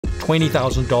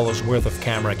$20,000 worth of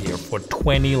camera gear for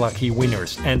 20 lucky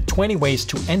winners and 20 ways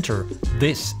to enter.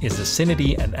 This is the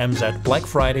CineD and MZed Black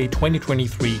Friday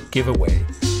 2023 giveaway.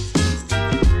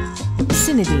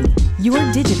 CineD,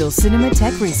 your digital cinema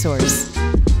tech resource.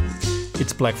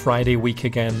 It's Black Friday week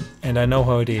again, and I know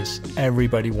how it is.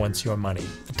 Everybody wants your money.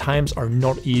 The times are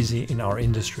not easy in our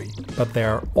industry, but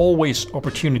there are always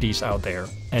opportunities out there,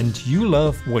 and you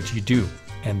love what you do.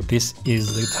 And this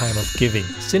is the time of giving.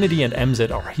 CineD and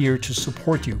MZed are here to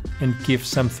support you and give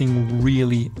something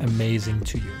really amazing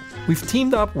to you. We've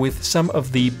teamed up with some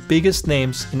of the biggest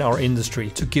names in our industry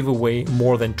to give away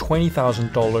more than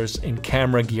 $20,000 in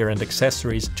camera gear and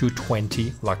accessories to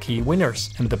 20 lucky winners.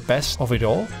 And the best of it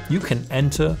all, you can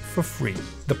enter for free.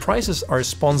 The prizes are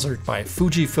sponsored by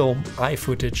FUJIFILM,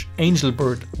 iFootage,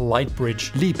 Angelbird,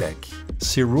 Lightbridge, Libec,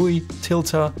 SIRUI,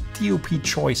 Tilta,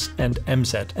 DoPchoice and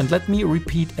MZed. And let me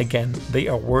repeat again, they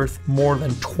are worth more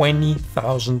than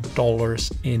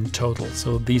 $20,000 in total.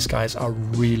 So these guys are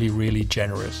really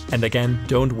generous. And again,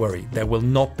 don't worry, there will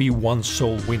not be one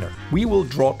sole winner. We will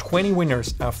draw 20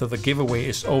 winners after the giveaway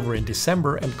is over in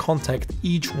December and contact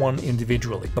each one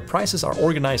individually. The prizes are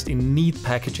organized in neat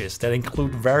packages that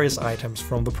include various items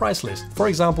from the prize list. For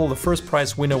example, the first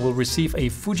prize winner will receive a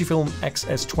FUJIFILM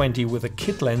XS20 with a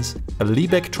kit lens, a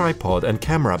Libec tripod and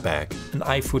camera bag, an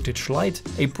iFootage light,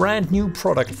 a brand new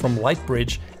product from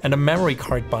Lightbridge and a memory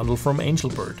card bundle from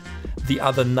Angelbird. The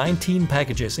other 19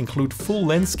 packages include full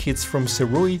lens kits from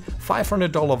SIRUI,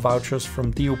 $500 vouchers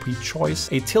from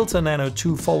DoPchoice, a Tilta Nano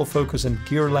 2 follow focus and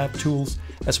gear lab tools,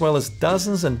 as well as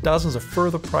dozens and dozens of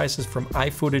further prizes from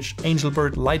iFootage,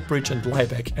 Angelbird, Lightbridge and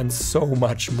Libec, and so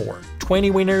much more.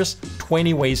 20 winners,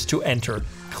 20 ways to enter.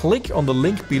 Click on the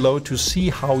link below to see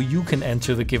how you can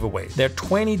enter the giveaway. There are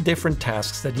 20 different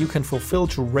tasks that you can fulfill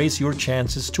to raise your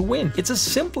chances to win. It's as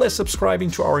simple as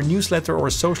subscribing to our newsletter or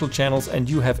social channels and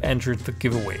you have entered the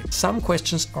giveaway. Some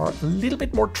questions are a little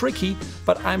bit more tricky,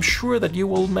 but I'm sure that you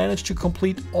will manage to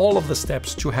complete all of the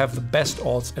steps to have the best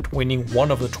odds at winning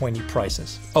one of the 20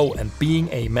 prizes. Oh, and being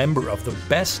a member of the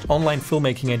best online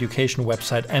filmmaking education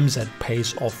website MZed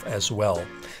pays off as well.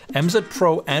 MZed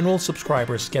Pro annual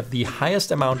subscribers get the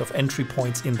highest amount of entry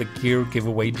points in the gear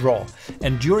giveaway draw.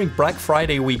 And during Black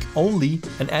Friday week only,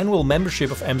 an annual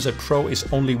membership of MZed Pro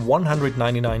is only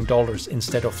 $199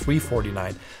 instead of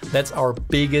 $349. That's our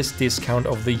biggest discount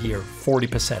of the year,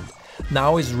 40%.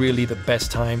 Now is really the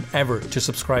best time ever to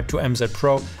subscribe to MZed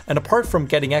Pro, and apart from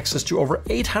getting access to over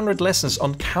 800 lessons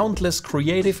on countless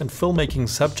creative and filmmaking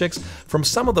subjects from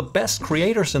some of the best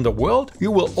creators in the world, you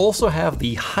will also have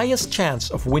the highest chance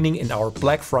of winning in our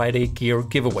Black Friday gear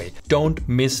giveaway. Don't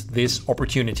miss this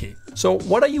opportunity. So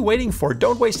what are you waiting for?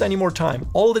 Don't waste any more time.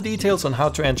 All the details on how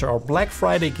to enter our Black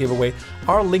Friday giveaway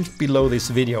are linked below this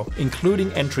video,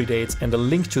 including entry dates and a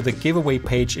link to the giveaway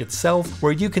page itself,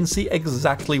 where you can see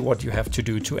exactly what you have to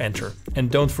do to enter. And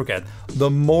don't forget, the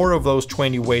more of those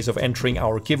 20 ways of entering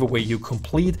our giveaway you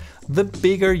complete, the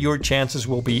bigger your chances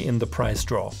will be in the prize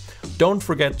draw. Don't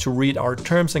forget to read our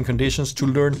terms and conditions to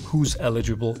learn who's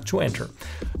eligible to enter.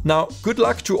 Now, good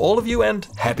luck to all of you and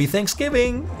happy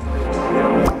Thanksgiving!